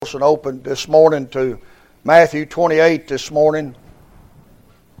Bibles and open this morning to Matthew 28 this morning.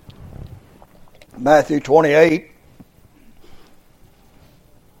 Matthew 28.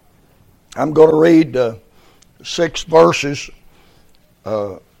 I'm going to read 6 verses,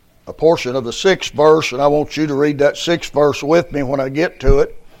 a portion of the 6th verse, and I want you to read that 6th verse with me when I get to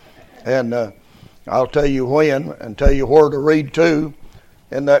it. And I'll tell you when and tell you where to read to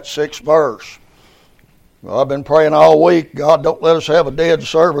in that 6th verse. Well, I've been praying all week, God, don't let us have a dead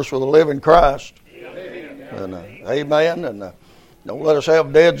service with a living Christ. And, amen. And don't let us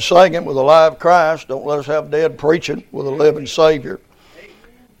have dead singing with a live Christ. Don't let us have dead preaching with a living Savior.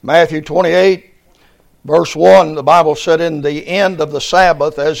 Matthew 28, verse 1, the Bible said, "In the end of the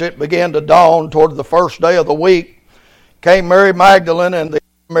Sabbath, as it began to dawn toward the first day of the week, came Mary Magdalene and the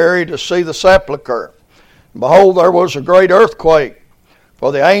Mary to see the sepulchre. And behold, there was a great earthquake.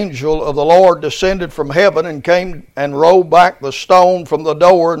 For the angel of the Lord descended from heaven and came and rolled back the stone from the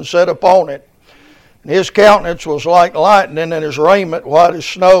door and sat upon it. And his countenance was like lightning, and his raiment white as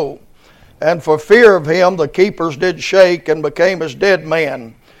snow. And for fear of him the keepers did shake and became as dead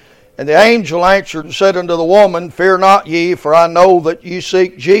men. And the angel answered and said unto the woman, Fear not ye, for I know that ye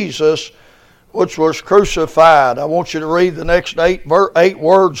seek Jesus, which was crucified." I want you to read the next eight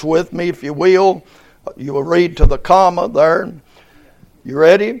words with me, if you will. You will read to the comma there. You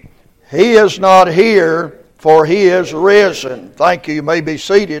ready? "He is not here, for he is risen." Thank you. You may be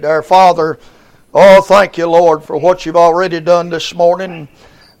seated. Our Father, oh, thank you, Lord, for what you've already done this morning.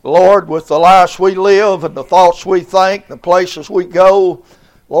 Lord, with the lives we live and the thoughts we think, the places we go,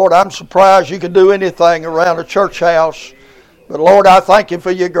 Lord, I'm surprised you can do anything around a church house. But Lord, I thank you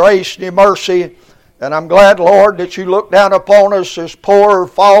for your grace and your mercy. And I'm glad, Lord, that you look down upon us as poor,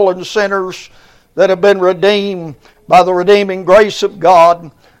 fallen sinners that have been redeemed by the redeeming grace of God.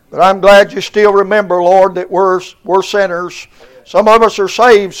 But I'm glad you still remember, Lord, that we're sinners. Some of us are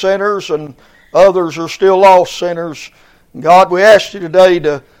saved sinners and others are still lost sinners. And God, we ask you today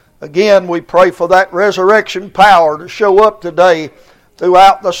to, again, we pray for that resurrection power to show up today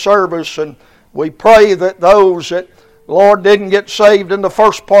throughout the service. And we pray that those that, Lord, didn't get saved in the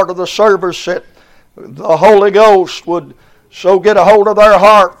first part of the service, that the Holy Ghost would so get a hold of their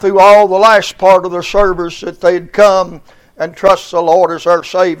heart through all the last part of the service that they'd come and trust the Lord as our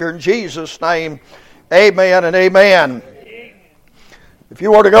Savior. In Jesus' name, amen and amen. If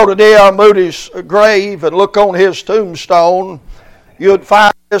you were to go to D.L. Moody's grave and look on his tombstone, you'd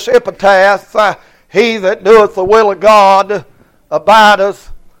find this epitaph, "He that doeth the will of God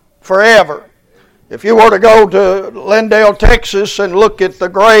abideth forever." If you were to go to Lindale, Texas and look at the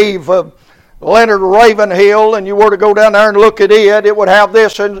grave of Leonard Ravenhill, and you were to go down there and look at it, it would have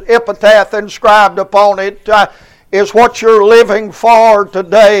this epitaph inscribed upon it, "Is what you're living for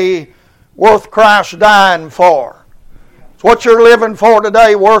today worth Christ dying for?" Is what you're living for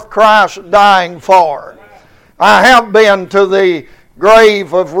today worth Christ dying for? I have been to the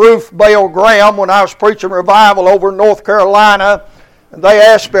grave of Ruth Bell Graham when I was preaching revival over in North Carolina, and they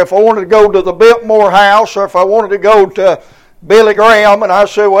asked me if I wanted to go to the Biltmore house or if I wanted to go to Billy Graham, and I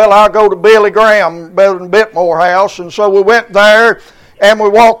said, well, I'll go to Billy Graham better than Biltmore house. And so we went there and we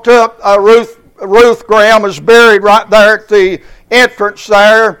walked up. Ruth Graham is buried right there at the entrance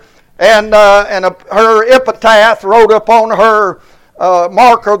there, and her epitaph wrote up on her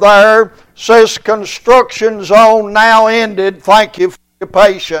marker there says, "Construction zone now ended. Thank you for your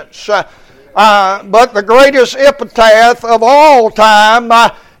patience." But the greatest epitaph of all time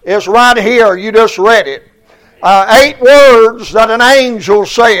is right here. You just read it. 8 words that an angel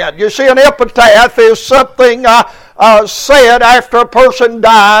said. You see, an epitaph is something said after a person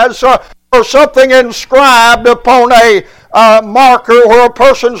dies, or something inscribed upon a marker where a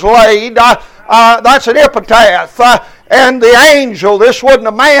person's laid. That's an epitaph. And the angel, this wasn't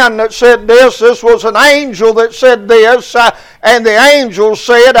a man that said this was an angel that said this, and the angel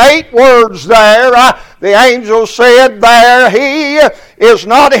said 8 words there. The angel said there, "He is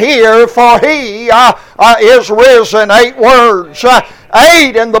not here, for he is risen." 8 words.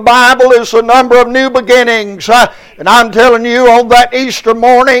 8 in the Bible is the number of new beginnings. And I'm telling you, on that Easter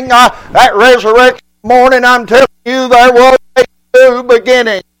morning, that resurrection morning, I'm telling you, there was a new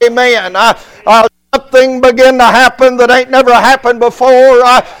beginning. Amen. Something began to happen that ain't never happened before.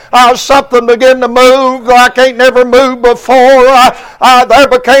 Something began to move like ain't never moved before. There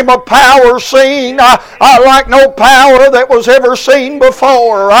became a power seen like no power that was ever seen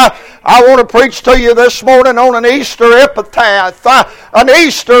before. I want to preach to you this morning on an Easter epitaph. An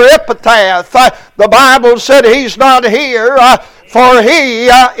Easter epitaph. The Bible said He's not here, for He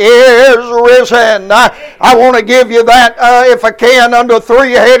is risen. I want to give you that, if I can, under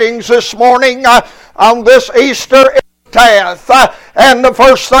 3 headings this morning on this Easter Epetat. And the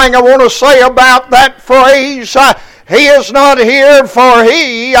first thing I want to say about that phrase, He is not here, for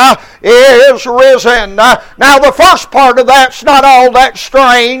He is risen. Now the first part of that's not all that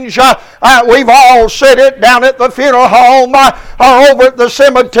strange. We've all said it down at the funeral home or over at the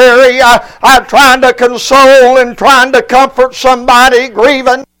cemetery, trying to console and trying to comfort somebody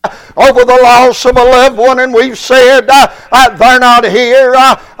grieving over the loss of a loved one, and we've said they're not here.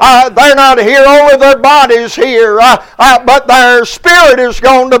 They're not here, only their body's here, but their spirit is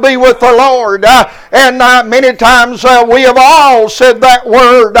going to be with the Lord. And many times we have all said that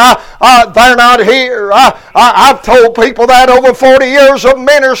word, they're not here. I've told people that over 40 years of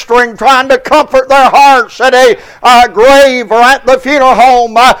ministering, trying to comfort their hearts at a grave or at the funeral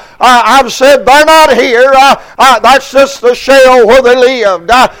home. I've said they're not here. That's just the shell where they lived.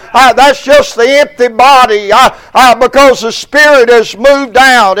 That's just the empty body because the spirit has moved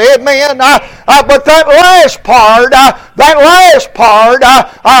out. Amen. But that last part,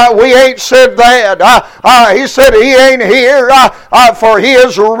 we ain't said that. He said He ain't here, for He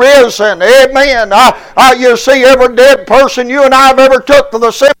is risen. Amen. You see, every dead person you and I have ever took to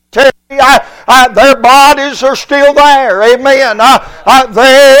the cemetery, their bodies are still there. Amen.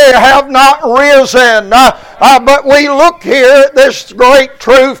 They have not risen. But we look here at this great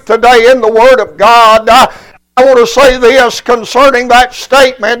truth today in the Word of God. I want to say this concerning that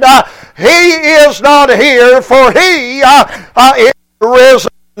statement. He is not here, for He is risen.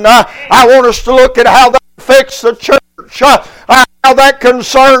 I want us to look at how that affects the church, how that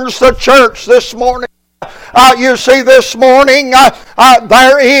concerns the church this morning. You see, this morning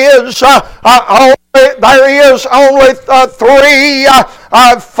there is only three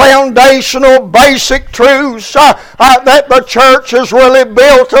foundational basic truths that the church is really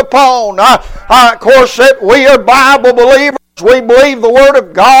built upon. Of course, that we are Bible believers. We believe the Word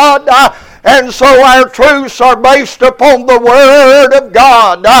of God. And so our truths are based upon the Word of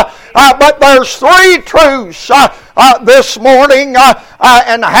God. But there's three truths this morning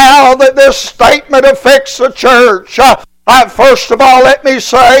and how that this statement affects the church. First of all, let me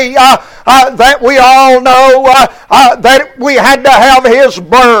say that we all know that we had to have His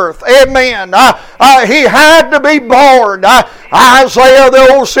birth. Amen. He had to be born. Isaiah, the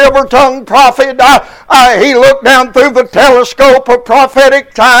old silver-tongued prophet, he looked down through the telescope of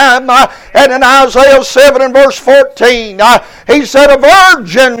prophetic time, and in Isaiah 7 and verse 14, he said, "A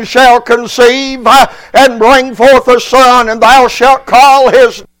virgin shall conceive and bring forth a son, and thou shalt call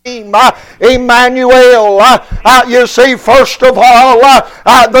his Emmanuel." You see, first of all,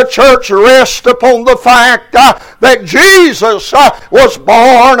 the church rests upon the fact that Jesus was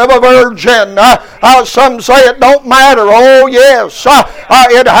born of a virgin. Some say it don't matter. Oh yes,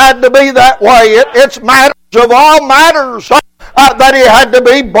 it had to be that way. It's matters of all matters. That He had to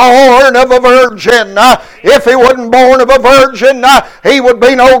be born of a virgin. If He wasn't born of a virgin, He would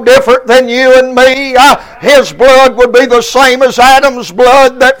be no different than you and me. His blood would be the same as Adam's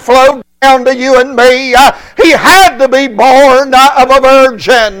blood that flowed down to you and me. He had to be born of a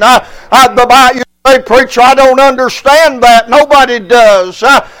virgin. The Bible, say, "Preacher, I don't understand that." Nobody does.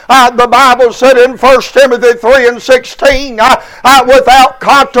 The Bible said in 1 Timothy 3 and 16, without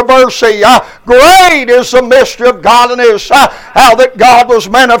controversy, great is the mystery of godliness, how that God was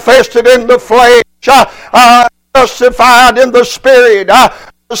manifested in the flesh, justified in the Spirit,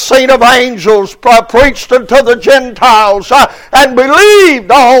 seen of angels, preached unto the Gentiles, and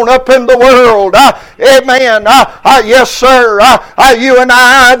believed on up in the world. Amen. Yes, sir. You and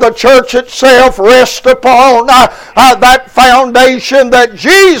I, the church itself, rest upon that foundation that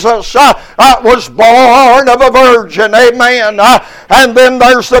Jesus was born of a virgin. Amen. And then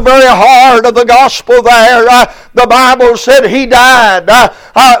there's the very heart of the gospel there. The Bible said He died.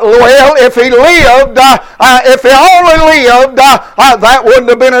 Well, if He lived, if He only lived, that wouldn't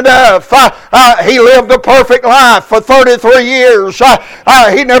have been enough. He lived a perfect life for 33 years.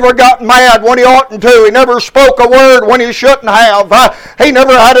 He never got mad when He oughtn't to. He never spoke a word when He shouldn't have. He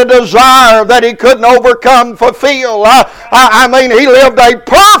never had a desire that He couldn't fulfill. I mean, He lived a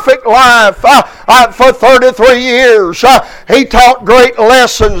perfect life for 33 years. He taught great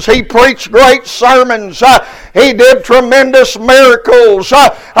lessons. He preached great sermons. He did tremendous miracles.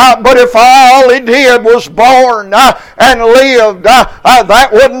 But if all He did was born and lived, that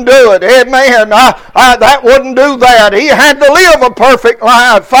wouldn't do it. Amen. That wouldn't do that. He had to live a perfect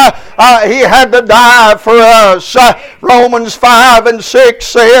life. He had to die for us. Romans 5 and 6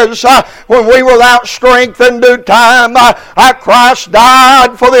 says, when we were without strength in due time, Christ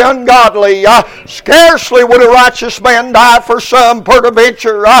died for the ungodly. Scarcely would a righteous man die for some,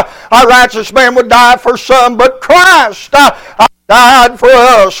 peradventure. A righteous man would die for some, but Christ died for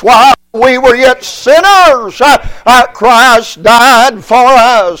us while we were yet sinners. Christ died for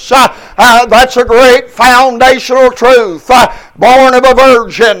us. That's a great foundational truth. Born of a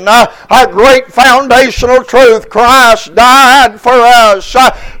virgin, a great foundational truth. Christ died for us.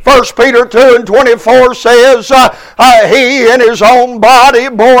 1 Peter 2:24 says, He in His own body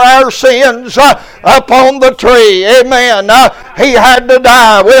bore our sins upon the tree. Amen. He had to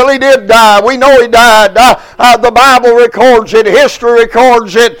die. Well, He did die. We know He died. The Bible records it. History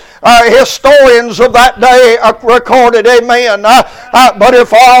records it. Historians of that day recorded, amen. But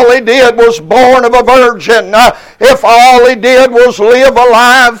if all He did was born of a virgin, if all He did was live a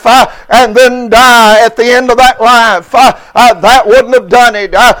life and then die at the end of that life, that wouldn't have done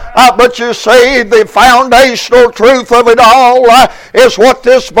it. But you see, the foundational truth of it all is what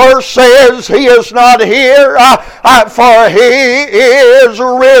this verse says. He is not here, for He is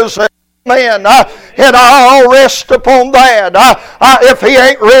risen. Amen. It all rests upon that. If He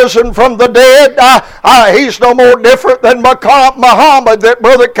ain't risen from the dead, He's no more different than Muhammad that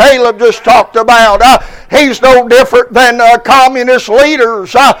Brother Caleb just talked about. He's no different than communist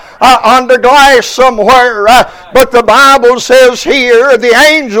leaders under glass somewhere. But the Bible says here, the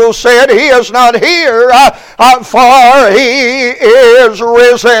angel said, He is not here, for He is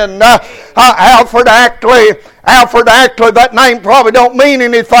risen. Alfred Ackley, that name probably don't mean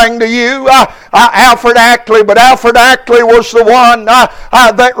anything to you. Alfred Ackley, but Alfred Ackley was the one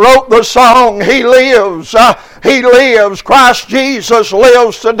that wrote the song, He lives. He lives. Christ Jesus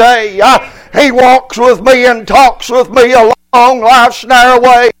lives today. He walks with me and talks with me along life's narrow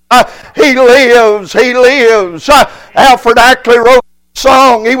way. He lives. He lives. Alfred Ackley wrote the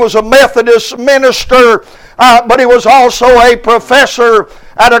song. He was a Methodist minister, but he was also a professor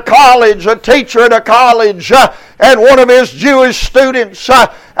at a college, a teacher at a college, and one of his Jewish students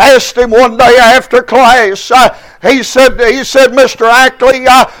asked him one day after class, he said, Mr. Ackley,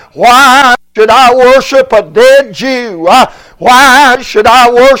 why should I worship a dead Jew? Why should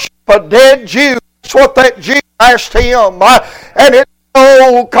I worship a dead Jew? That's what that Jew asked him, and it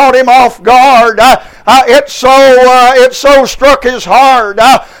caught him off guard. It so struck his heart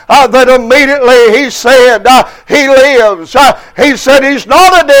that immediately he said, He lives. He said, He's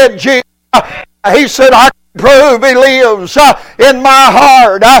not a dead Jew. He said, I can prove He lives in my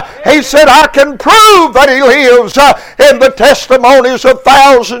heart. He said, I can prove that He lives in the testimonies of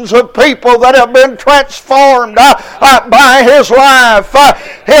thousands of people that have been transformed by His life.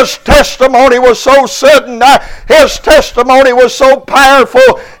 His testimony was so sudden. His testimony was so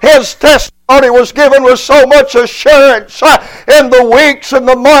powerful. His testimony was given with so much assurance in the weeks and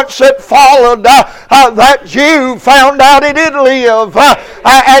the months that followed. That Jew found out he did live,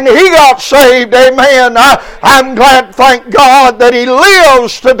 and he got saved. Amen. I'm glad, thank God, that he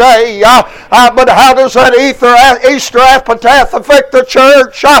lives today. But how does that Easter epitaph affect the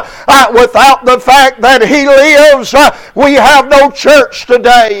church? Without the fact that he lives, we have no church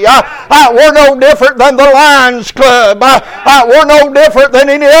today. We're no different than the Lions Club. We're no different than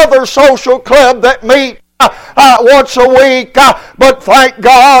any other social club that meet once a week. But thank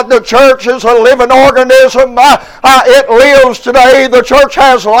God the church is a living organism. It lives today. The church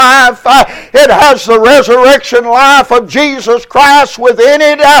has life. It has the resurrection life of Jesus Christ within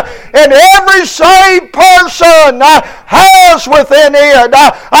it. And every saved person has within it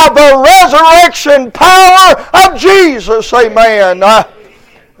the resurrection power of Jesus. Amen.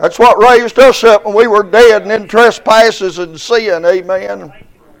 That's what raised us up when we were dead and in trespasses and sin. Amen.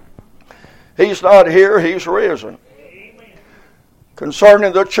 He's not here, He's risen.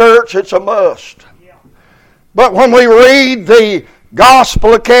 Concerning the church, it's a must. But when we read the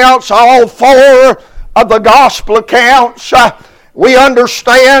gospel accounts, all four of the gospel accounts, we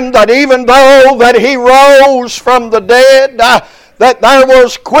understand that even though that He rose from the dead, that there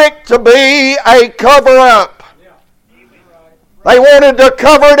was quick to be a cover-up. They wanted to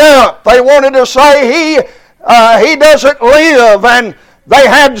cover it up. They wanted to say he doesn't live, and they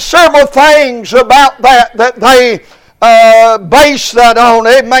had several things about that they based that on.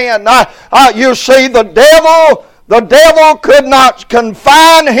 Amen. You see, the devil could not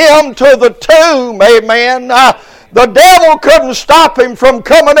confine Him to the tomb. Amen. The devil couldn't stop Him from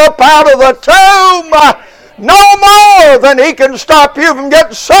coming up out of the tomb no more than he can stop you from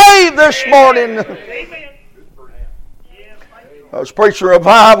getting saved this morning. I was preaching a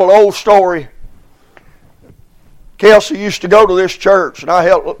revival, old story. Kelsey used to go to this church, and I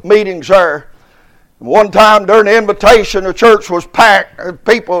held meetings there. One time during the invitation, the church was packed.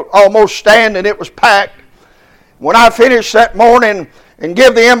 People almost standing, it was packed. When I finished that morning and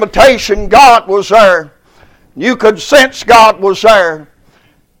give the invitation, God was there. You could sense God was there.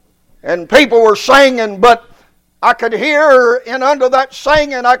 And people were singing, but I could hear, and under that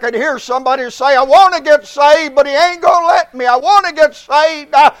singing, I could hear somebody say, I want to get saved, but He ain't going to let me. I want to get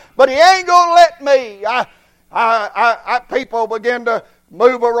saved, but He ain't going to let me. People begin to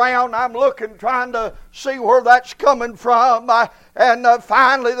move around. I'm looking, trying to see where that's coming from.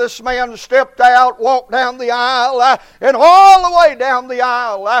 Finally this man stepped out, walked down the aisle, and all the way down the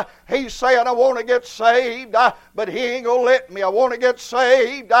aisle, he said, I want to get saved, but He ain't going to let me. I want to get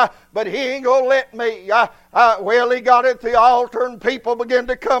saved, but He ain't going to let me. Well, he got at the altar, and people began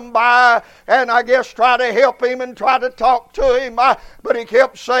to come by, and I guess try to help him and try to talk to him, but he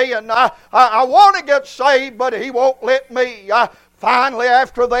kept saying, I want to get saved, but He won't let me. Finally,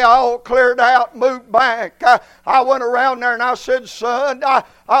 after they all cleared out, moved back, I went around there and I said, son,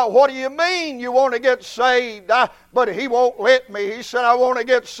 what do you mean you want to get saved? But He won't let me. He said, I want to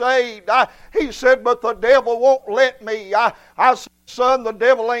get saved. He said, but the devil won't let me. I said, son, the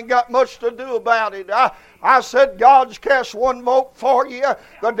devil ain't got much to do about it. I said, God's cast one vote for you.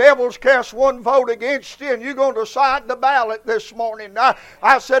 The devil's cast one vote against you, and you're going to decide the ballot this morning.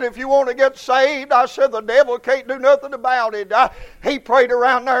 I said, if you want to get saved, I said, the devil can't do nothing about it. He prayed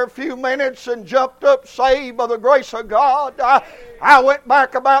around there a few minutes and jumped up, saved by the grace of God. I went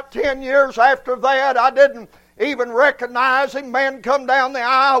back about 10 years after that. I didn't even recognize him. Man come down the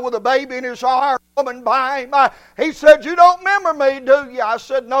aisle with a baby in his arms, woman by him. He said, you don't remember me, do you? I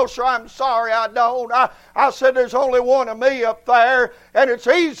said, no, sir, I'm sorry, I don't. I said, there's only one of me up there, and it's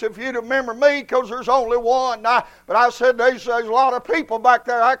easy for you to remember me because there's only one. But I said, there's a lot of people back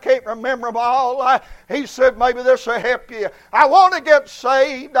there. I can't remember them all. He said, maybe this will help you. I want to get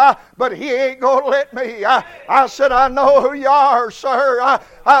saved, but He ain't going to let me. I said, I know who you are, sir.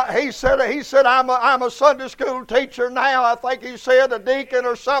 He said, I'm a Sunday school teacher now. I think he said a deacon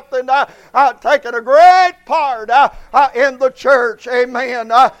or something. Taking a great part in the church. Amen.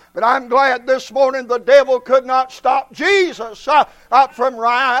 But I'm glad this morning the devil could not stop Jesus from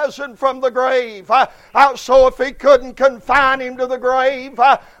rising from the grave. So if he couldn't confine Him to the grave,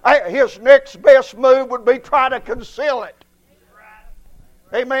 his next best move would be try to conceal it.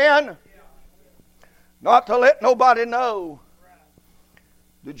 Amen. Not to let nobody know.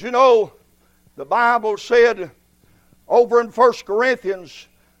 Did you know the Bible said over in 1 Corinthians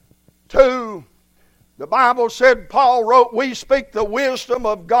 2, the Bible said, Paul wrote, we speak the wisdom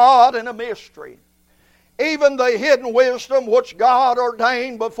of God in a mystery, even the hidden wisdom which God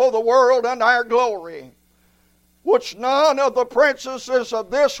ordained before the world unto our glory, which none of the princesses of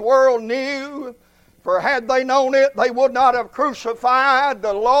this world knew, for had they known it, they would not have crucified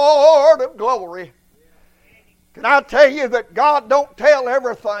the Lord of glory. Can I tell you that God don't tell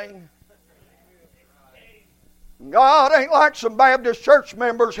everything? God ain't like some Baptist church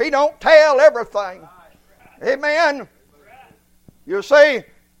members. He don't tell everything. Amen. You see,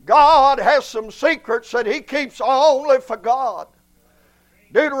 God has some secrets that He keeps only for God.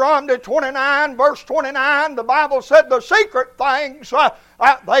 Deuteronomy 29, verse 29, the Bible said the secret things,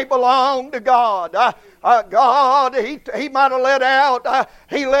 they belong to God. God, He might have let out,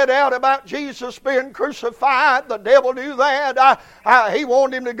 He let out about Jesus being crucified. The devil knew that. He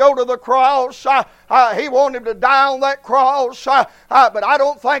wanted Him to go to the cross. He wanted Him to die on that cross. But I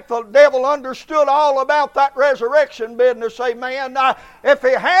don't think the devil understood all about that resurrection business. Amen. If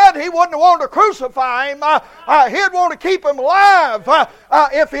he had, he wouldn't have wanted to crucify Him. He'd want to keep Him alive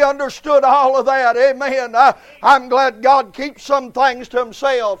if he understood all of that. Amen. I'm glad God keeps some things to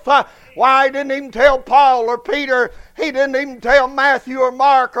Himself. Why He didn't even tell Paul or Peter? He didn't even tell Matthew or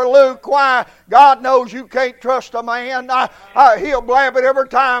Mark or Luke. Why? God knows you can't trust a man. He'll blab it every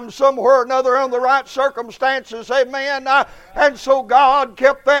time somewhere or another under the right circumstances. Amen. And so God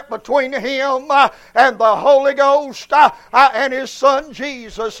kept that between Him and the Holy Ghost and His Son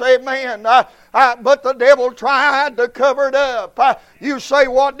Jesus. Amen. But the devil tried to cover it up. You say,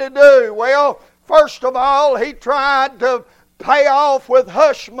 what did he do? Well, first of all, he tried to pay off with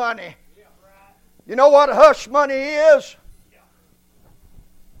hush money. You know what hush money is?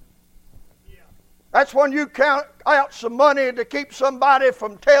 That's when you count out some money to keep somebody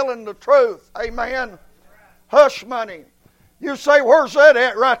from telling the truth. Amen. Hush money. You say, where's that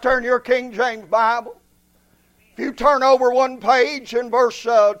at? Right there in your King James Bible. If you turn over one page in verse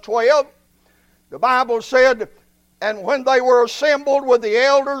 12, the Bible said, and when they were assembled with the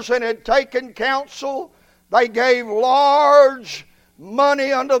elders and had taken counsel, they gave large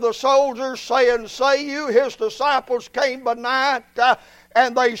money unto the soldiers, saying, say you, His disciples came by night,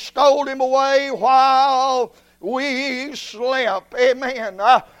 and they stole Him away while we slept. Amen.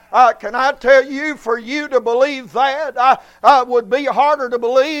 Can I tell you, for you to believe that would be harder to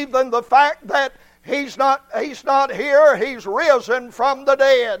believe than the fact that He's not here, He's risen from the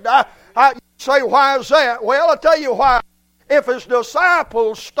dead. Say, why is that? Well, I'll tell you why. If his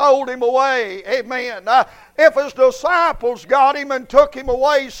disciples stole him away, amen. If his disciples got him and took him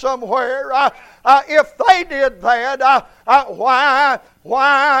away somewhere, if they did that, why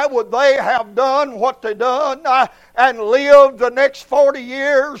would they have done what they done and lived the next 40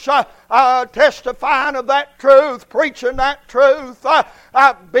 years testifying of that truth, preaching that truth,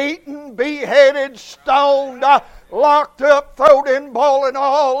 beaten, beheaded, stoned, locked up, thrown in boiling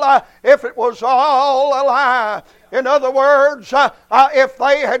oil, if it was all a lie? In other words, if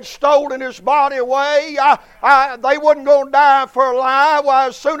they had stolen his body away, they wouldn't go and die for a lie. Why,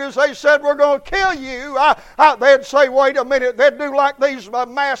 as soon as they said, we're going to kill you, they'd say, wait a minute. They'd do like these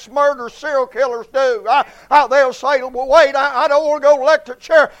mass murder serial killers do. They'll say, well, wait, I don't want to go electric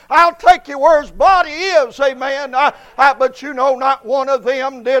chair. I'll take you where his body is, amen. But you know, not one of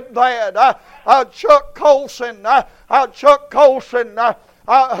them did that. Chuck Colson, who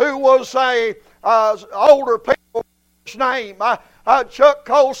was a older people's name. Chuck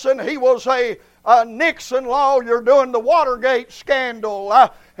Colson, he was a Nixon lawyer during the Watergate scandal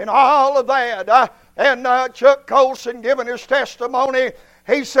and all of that. And Chuck Colson, giving his testimony,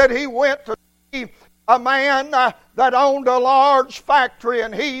 he said he went to see a man that owned a large factory,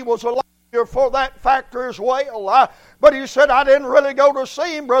 and he was a lawyer for that factory as well. But he said, I didn't really go to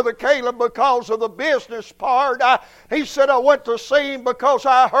see him, Brother Caleb, because of the business part. He said, I went to see him because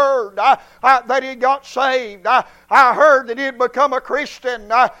I heard that he got saved. I heard that he had become a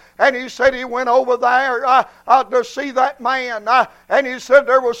Christian. And he said he went over there to see that man. And he said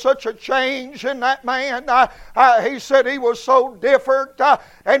there was such a change in that man. He said he was so different.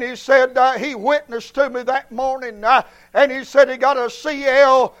 And he said he witnessed to me that morning. And he said he got a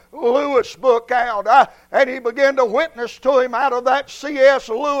C.L. Lewis book out. And he began to witness to him out of that C.S.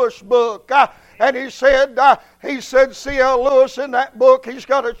 Lewis book. And he said C.L. Lewis in that book, he's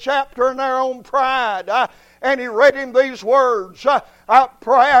got a chapter in there on pride. And he read him these words.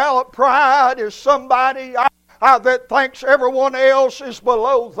 Pride is somebody that thinks everyone else is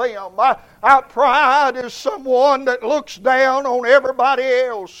below them. Pride is someone that looks down on everybody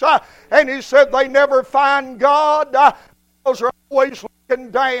else. And he said they never find God because they're always looking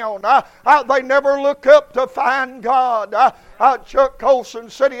down. They never look up to find God. Chuck Colson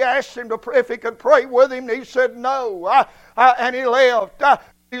said he asked him if he could pray with him, and he said no. And he left.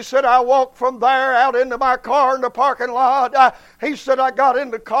 He said, I walked from there out into my car in the parking lot. He said, I got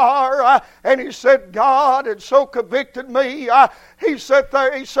in the car, and he said, God had so convicted me. He said,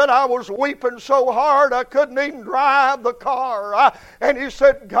 I was weeping so hard I couldn't even drive the car. And he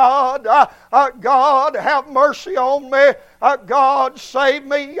said, God, have mercy on me. God, save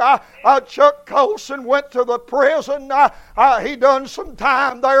me. Chuck Colson went to the prison. He done some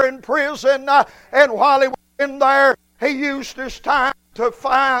time there in prison. And while he was in there, he used his time to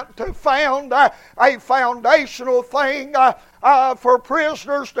found a foundational thing for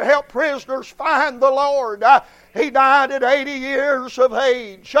prisoners, to help prisoners find the Lord. He died at 80 years of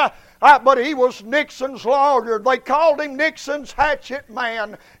age. But he was Nixon's lawyer. They called him Nixon's hatchet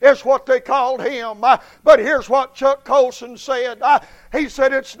man, is what they called him. But here's what Chuck Colson said. He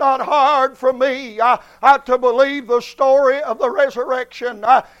said, it's not hard for me to believe the story of the resurrection.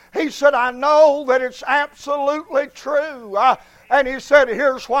 He said, I know that it's absolutely true. And he said,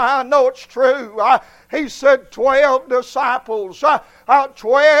 here's why I know it's true. He said, 12 disciples.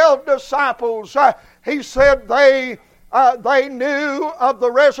 12 disciples. He said they knew of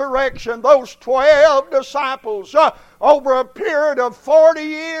the resurrection. Those 12 disciples, over a period of 40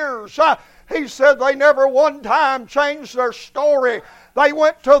 years, he said they never one time changed their story. They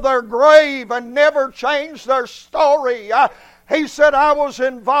went to their grave and never changed their story. He said, I was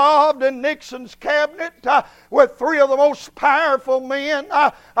involved in Nixon's cabinet with three of the most powerful men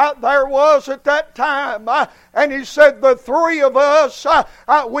there was at that time. And he said, the three of us,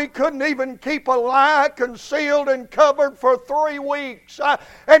 we couldn't even keep a lie concealed and covered for 3 weeks.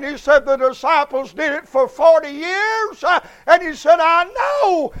 And he said, the disciples did it for 40 years. And he said, I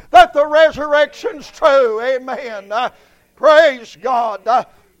know that the resurrection's true. Amen. Praise God.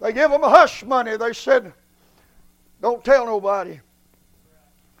 They give them hush money. They said, don't tell nobody.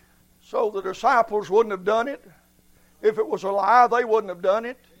 So the disciples wouldn't have done it. If it was a lie, they wouldn't have done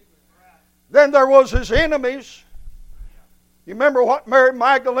it. Then there was his enemies. You remember what Mary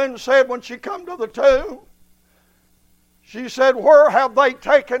Magdalene said when she come to the tomb? She said, where have they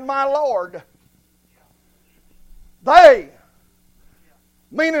taken my Lord? They,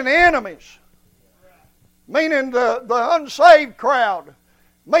 meaning the enemies, meaning the unsaved crowd,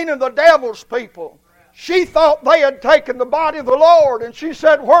 meaning the devil's people. She thought they had taken the body of the Lord, and she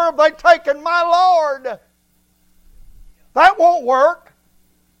said, where have they taken my Lord? That won't work.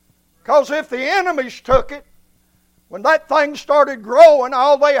 Because if the enemies took it, when that thing started growing,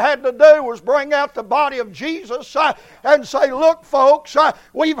 all they had to do was bring out the body of Jesus and say, look, folks,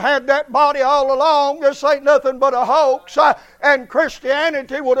 we've had that body all along. This ain't nothing but a hoax. And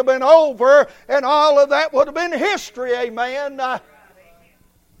Christianity would have been over, and all of that would have been history. Amen. The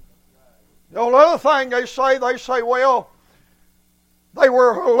only other thing they say, well, they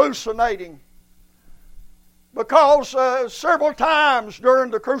were hallucinating. Because several times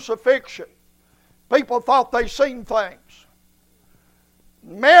during the crucifixion, people thought they seen things.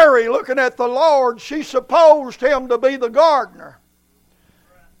 Mary, looking at the Lord, she supposed Him to be the gardener.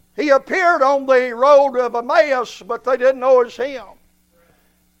 He appeared on the road of Emmaus, but they didn't know it was Him.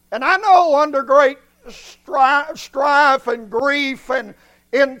 And I know under great strife and grief and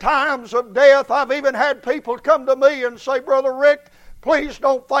in times of death, I've even had people come to me and say, Brother Rick, please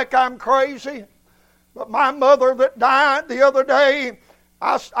don't think I'm crazy. But my mother that died the other day,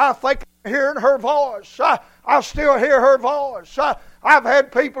 I think I'm hearing her voice. I still hear her voice. I've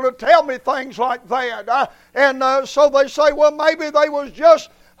had people to tell me things like that. So they say, well, maybe they was just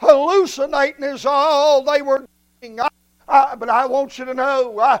hallucinating is all they were doing. But I want you to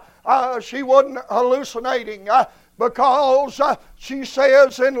know, she wasn't hallucinating. Because she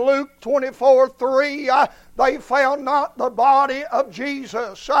says in Luke 24:3, they found not the body of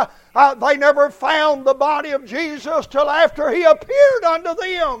Jesus. They never found the body of Jesus till after He appeared unto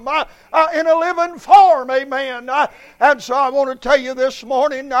them in a living form. Amen. And so I want to tell you this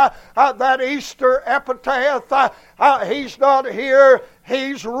morning that Easter Epetat, He's not here.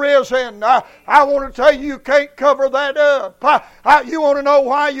 He's risen. I want to tell you, you can't cover that up. You want to know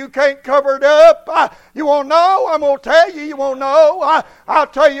why you can't cover it up? You want to know? I'm going to tell you. You want to know? I'll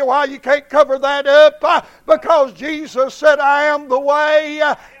tell you why you can't cover that up. Because Jesus said, I am the way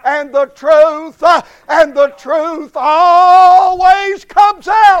and the truth. And the truth always comes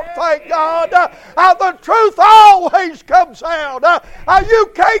out, thank God. The truth always comes out.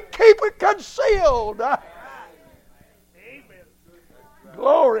 You can't keep it concealed.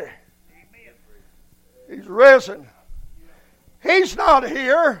 Glory. He's risen. He's not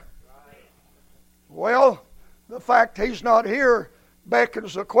here. Well, the fact He's not here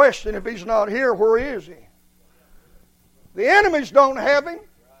beckons the question, if He's not here, where is He? The enemies don't have Him.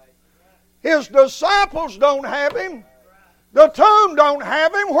 His disciples don't have Him. The tomb don't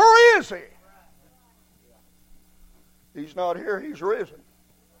have Him. Where is He? He's not here. He's risen.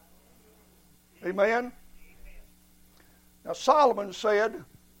 Amen. Now Solomon said,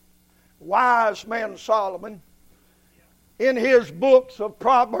 wise man Solomon, in his books of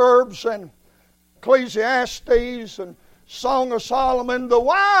Proverbs and Ecclesiastes and Song of Solomon, the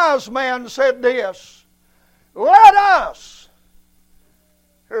wise man said this, let us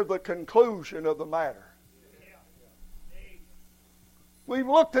hear the conclusion of the matter. We've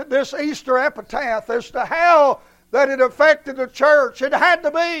looked at this Easter Epetat as to how that it affected the church. It had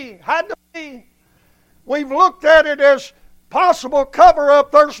to be. We've looked at it as possible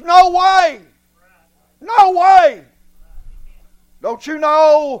cover-up. There's no way. Don't you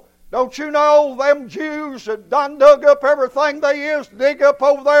know them Jews that done dug up everything they is to dig up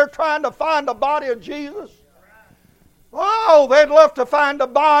over there trying to find the body of Jesus? Oh, they'd love to find a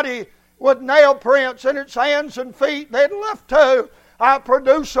body with nail prints in its hands and feet. They'd love to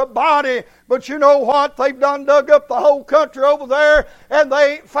produce a body. But you know what? They've done dug up the whole country over there and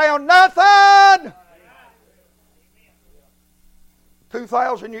they found nothing.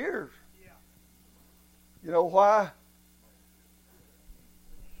 2,000 years. You know why?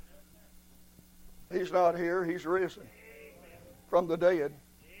 He's not here. He's risen from the dead.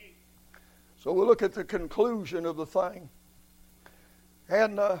 So we'll look at the conclusion of the thing.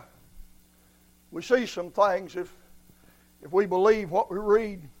 And we see some things if we believe what we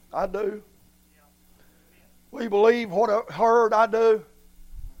read. I do. We believe what I heard. I do.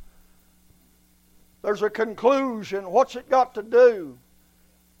 There's a conclusion. What's it got to do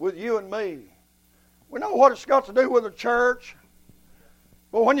with you and me? We know what it's got to do with the church.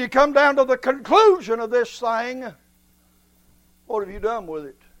 But when you come down to the conclusion of this thing, what have you done with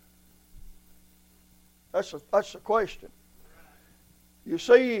it? That's the question. You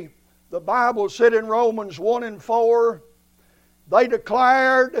see, the Bible said in Romans 1 and 4, they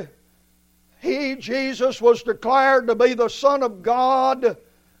declared, Jesus was declared to be the Son of God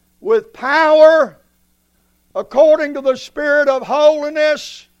with power according to the Spirit of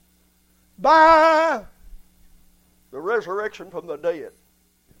holiness by the resurrection from the dead.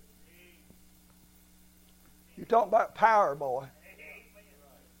 You talk about power, boy.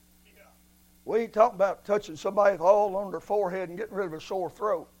 We ain't talking about touching somebody with oil on their forehead and getting rid of a sore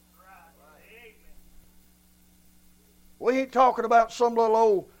throat. We ain't talking about some little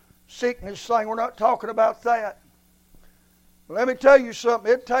old sickness thing. We're not talking about that. But let me tell you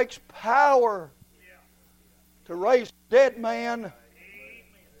something. It takes power to raise a dead man.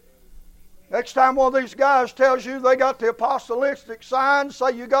 Next time one of these guys tells you they got the apostolistic sign,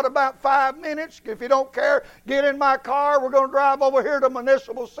 say you got about 5 minutes. If you don't care, get in my car. We're going to drive over here to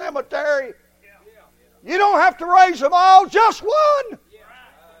Municipal Cemetery. You don't have to raise them all, just one.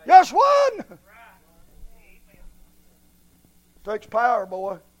 Just one. Takes power,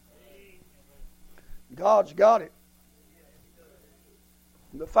 boy. God's got it.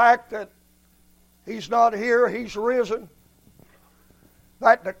 The fact that He's not here, He's risen,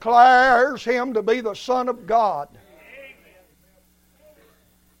 that declares Him to be the Son of God.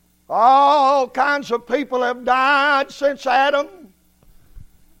 All kinds of people have died since Adam,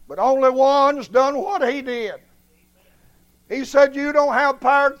 but only one's done what He did. He said, you don't have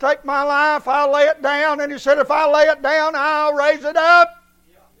power to take my life, I'll lay it down. And He said, if I lay it down, I'll raise it up.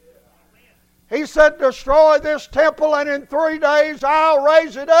 He said, destroy this temple and in 3 days I'll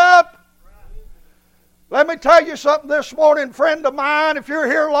raise it up. Let me tell you something this morning, friend of mine. If you're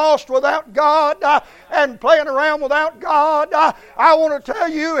here lost without God and playing around without God, I want to tell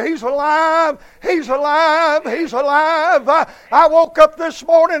you He's alive. He's alive. He's alive. I woke up this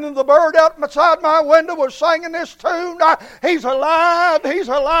morning and the bird out beside my window was singing this tune. He's alive. He's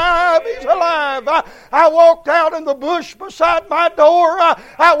alive. He's alive. I walked out in the bush beside my door.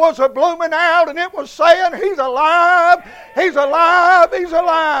 I was a blooming out and it was saying, He's alive. He's alive. He's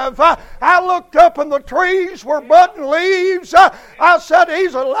alive. I looked up in the trees were budding leaves. I said,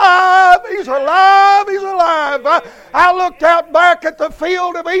 He's alive. He's alive. He's alive. I looked out back at the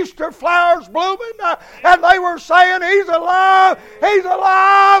field of Easter flowers blooming, and they were saying, He's alive. He's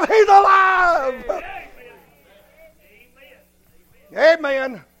alive. He's alive.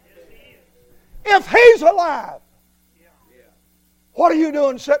 Amen. If He's alive, what are you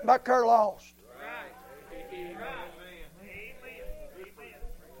doing sitting back there lost?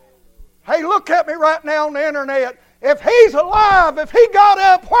 Hey, look at me right now on the internet. If He's alive, if He got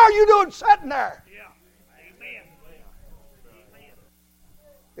up, why are you doing sitting there?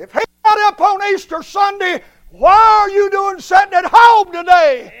 If He got up on Easter Sunday, why are you doing sitting at home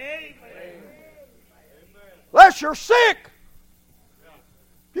today? Unless you're sick.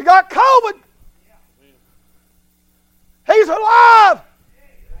 You got COVID. He's alive.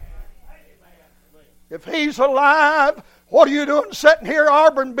 If He's alive, what are you doing sitting here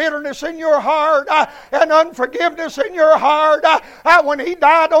harboring bitterness in your heart and unforgiveness in your heart? When He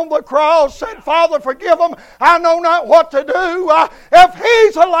died on the cross, said, Father, forgive them. I know not what to do. If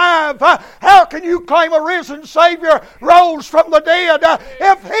He's alive, how can you claim a risen Savior rose from the dead?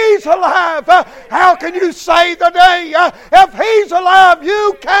 If He's alive, how can you say the day? If He's alive,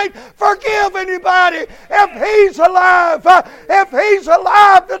 you can't forgive anybody. If He's alive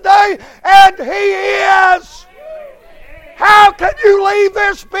today, and He is, how can you leave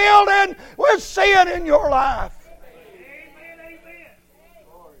this building with sin in your life?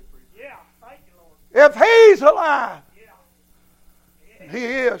 If He's alive, and He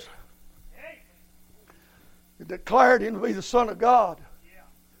is, He declared Him to be the Son of God.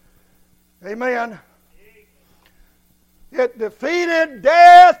 Amen. It defeated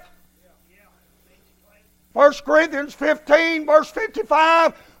death. 1 Corinthians 15, verse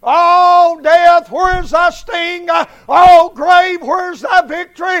 55. Oh, death, where is thy sting? Oh, grave, where is thy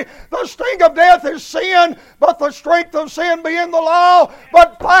victory? The sting of death is sin, but the strength of sin be in the law.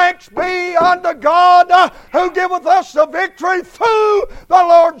 But thanks be unto God who giveth us the victory through the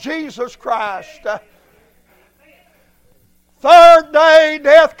Lord Jesus Christ. Third day,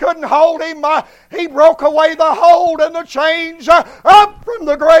 death couldn't hold Him. He broke away the hold and the chains. Up from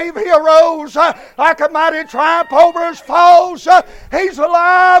the grave He arose like a mighty triumph over His foes. He's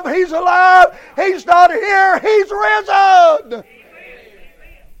alive. He's alive. He's not here. He's risen.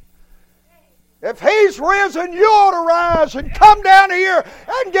 If He's risen, you ought to rise and come down here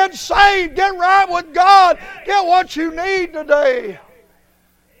and get saved. Get right with God. Get what you need today.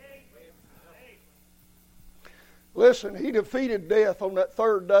 Listen, He defeated death on that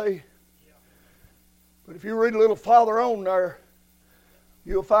third day. But if you read a little farther on there,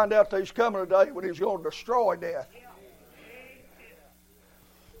 you'll find out that He's coming a day when He's going to destroy death.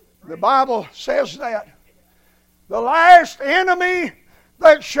 The Bible says that the last enemy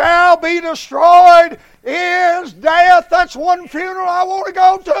that shall be destroyed is death. That's one funeral I want to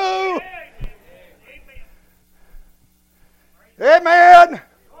go to. Amen.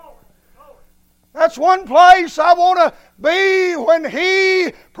 That's one place I want to be when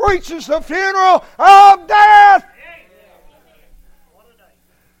He preaches the funeral of death.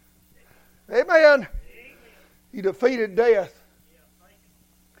 Amen. He defeated death.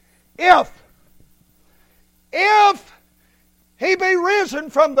 if He be risen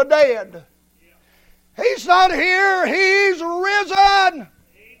from the dead. He's not here, He's risen.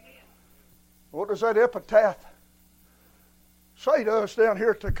 What does that Epetat say to us down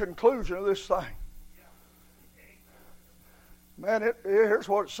here at the conclusion of this thing? Man, here's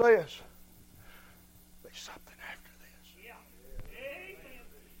what it says. There's something after this.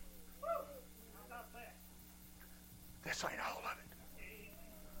 This ain't all of it.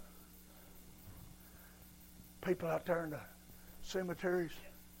 People out there in the cemeteries,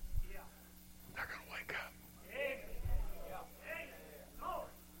 they're going to wake up.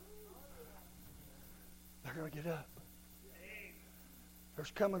 They're going to get up.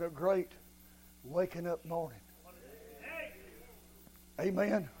 There's coming a great waking up morning.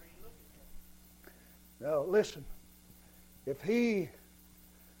 Amen. Now listen, if He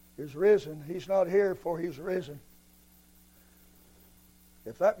is risen, He's not here for He's risen.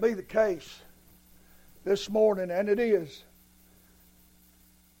 If that be the case this morning, and it is,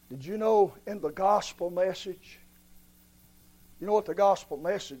 did you know in the gospel message, you know what the gospel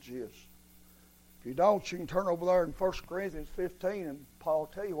message is? If you don't, you can turn over there in 1 Corinthians 15 and Paul will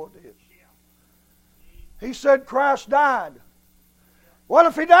tell you what it is. He said Christ died. Well,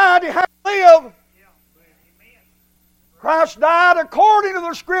 if He died, He had to live. Christ died according to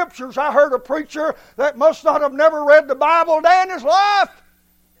the Scriptures. I heard a preacher that must not have never read the Bible a day in his life.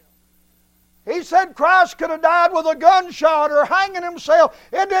 He said Christ could have died with a gunshot or hanging himself.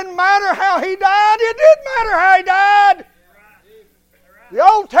 It didn't matter how He died. It didn't matter how He died. The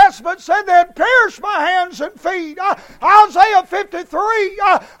Old Testament said they had pierced my hands and feet. Isaiah 53,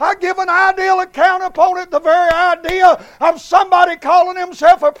 I give an ideal account upon it, the very idea of somebody calling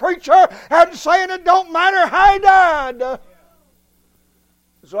himself a preacher and saying it don't matter how he died.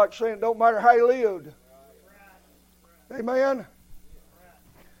 It's like saying it don't matter how he lived. Amen?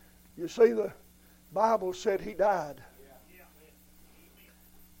 You see, the Bible said He died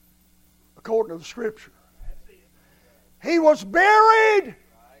according to the Scripture. He was buried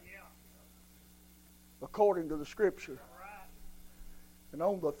according to the Scripture. And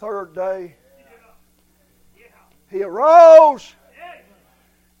on the third day, He arose.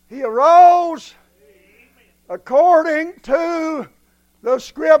 He arose according to the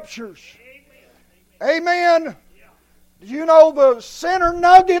Scriptures. Amen. Do you know the center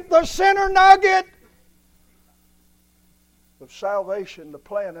nugget of salvation, the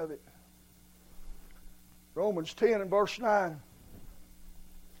plan of it? Romans 10 and verse 9.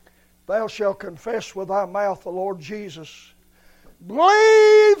 Thou shalt confess with thy mouth the Lord Jesus.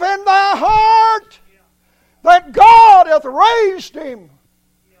 Believe in thy heart that God hath raised Him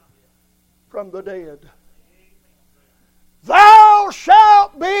from the dead. Thou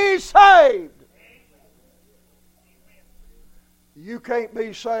shalt be saved. You can't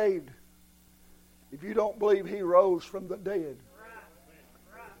be saved if you don't believe He rose from the dead.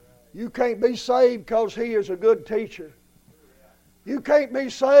 You can't be saved because He is a good teacher. You can't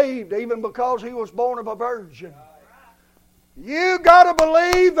be saved even because He was born of a virgin. You got to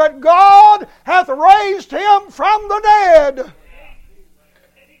believe that God hath raised Him from the dead.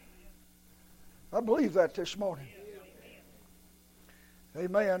 I believe that this morning.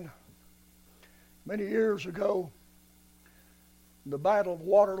 Amen. Many years ago, in the Battle of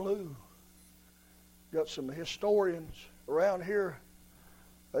Waterloo, got some historians around here.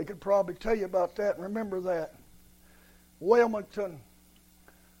 They could probably tell you about that and remember that. Wilmington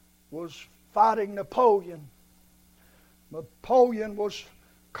was fighting Napoleon. Napoleon was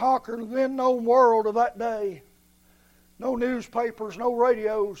conquering the then known world of that day. No newspapers, no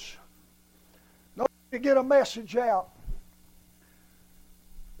radios. No way to get a message out.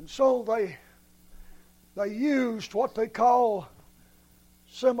 And so they used what they call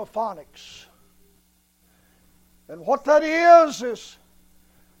semaphonics. And what that is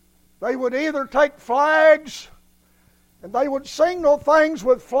they would either take flags and they would signal things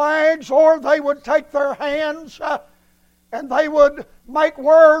with flags, or they would take their hands and they would make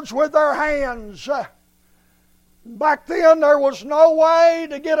words with their hands. Back then there was no way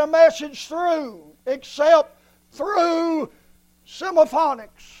to get a message through except through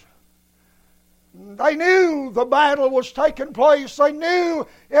semaphonics. They knew the battle was taking place. They knew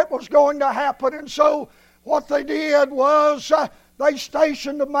it was going to happen. And so what they did was they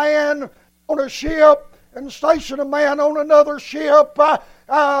stationed a man on a ship and stationed a man on another ship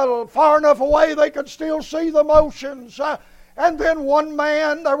far enough away they could still see the motions. And then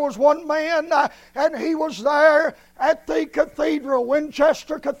there was one man, and he was there at the cathedral,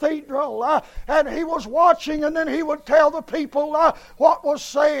 Winchester Cathedral, and he was watching, and then he would tell the people what was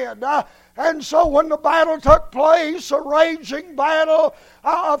said. And so when the battle took place, a raging battle,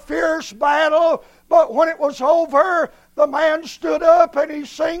 a fierce battle, but when it was over, the man stood up and he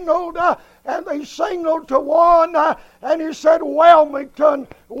signaled, to one, and he said, Wilmington,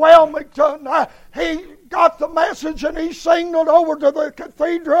 Wilmington. He got the message and he signaled over to the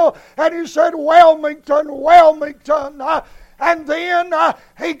cathedral and he said, Wilmington, Wilmington. And then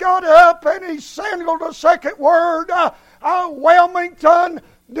he got up and he signaled a second word, Wilmington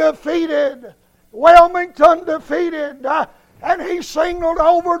defeated. Wilmington defeated. And he signaled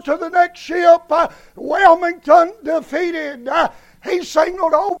over to the next ship, Wilmington defeated. He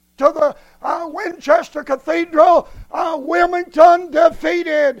signaled over to the Winchester Cathedral, Wilmington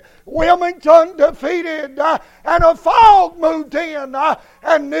defeated. Wilmington defeated. And a fog moved in,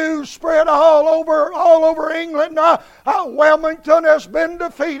 and news spread all over England. Wilmington has been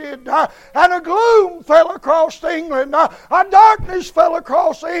defeated. And a gloom fell across England. A darkness fell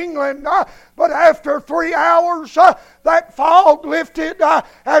across England. But after 3 hours, that fog lifted,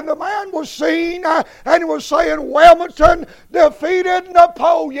 and the man was seen, and he was saying, Wilmington defeated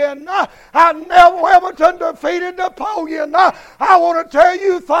Napoleon. Wilmington defeated Napoleon. I want to tell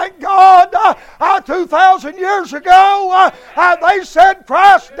you, thank God, 2,000 years ago, they said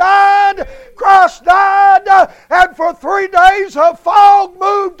Christ died. Christ died, and for 3 days a fog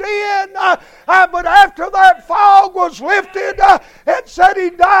moved in. But after that fog was lifted, it said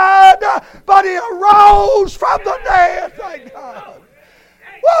he died, but he arose from the dead. Thank God.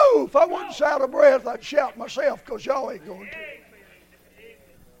 Woo! If I wasn't shout of breath, I'd shout myself, because y'all ain't going to.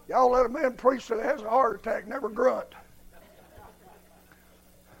 Y'all let a man preach that has a heart attack, never grunt.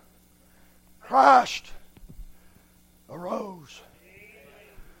 Christ arose.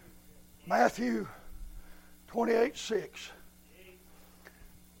 Matthew 28:6.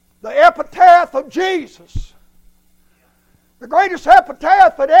 The epitaph of Jesus. The greatest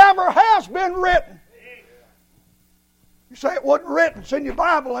epitaph that ever has been written. You say it wasn't written, it's in your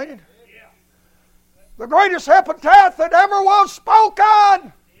Bible, ain't it? The greatest epitaph that ever was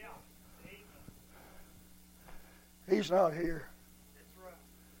spoken. He's not here.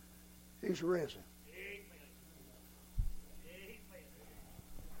 He's risen.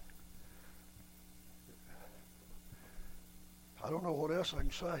 I don't know what else I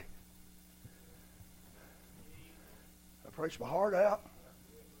can say. I preached my heart out.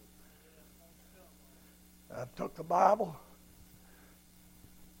 I took the Bible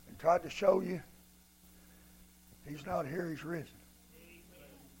and tried to show you He's not here, He's risen.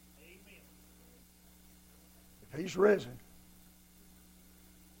 If He's risen,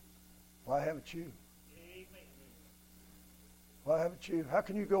 why haven't you? Why haven't you? How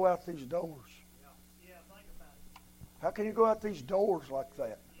can you go out these doors? How can you go out these doors like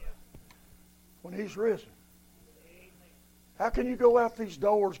that when He's risen? How can you go out these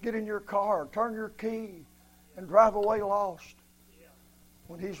doors, get in your car, turn your key, and drive away lost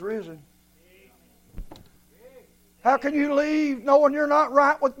when He's risen? How can you leave knowing you're not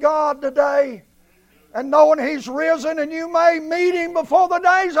right with God today and knowing He's risen and you may meet Him before the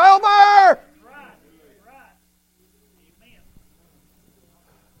day's over?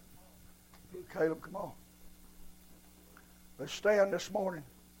 Caleb, come on. Let's stand this morning.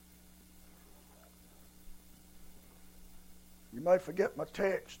 You may forget my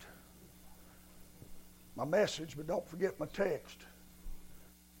text, my message, but don't forget my text.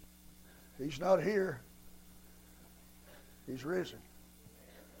 He's not here. He's risen.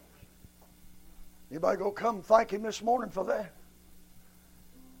 Anybody go come thank Him this morning for that?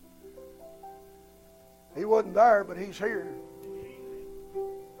 He wasn't there, but He's here.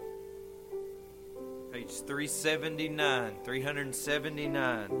 Page 379.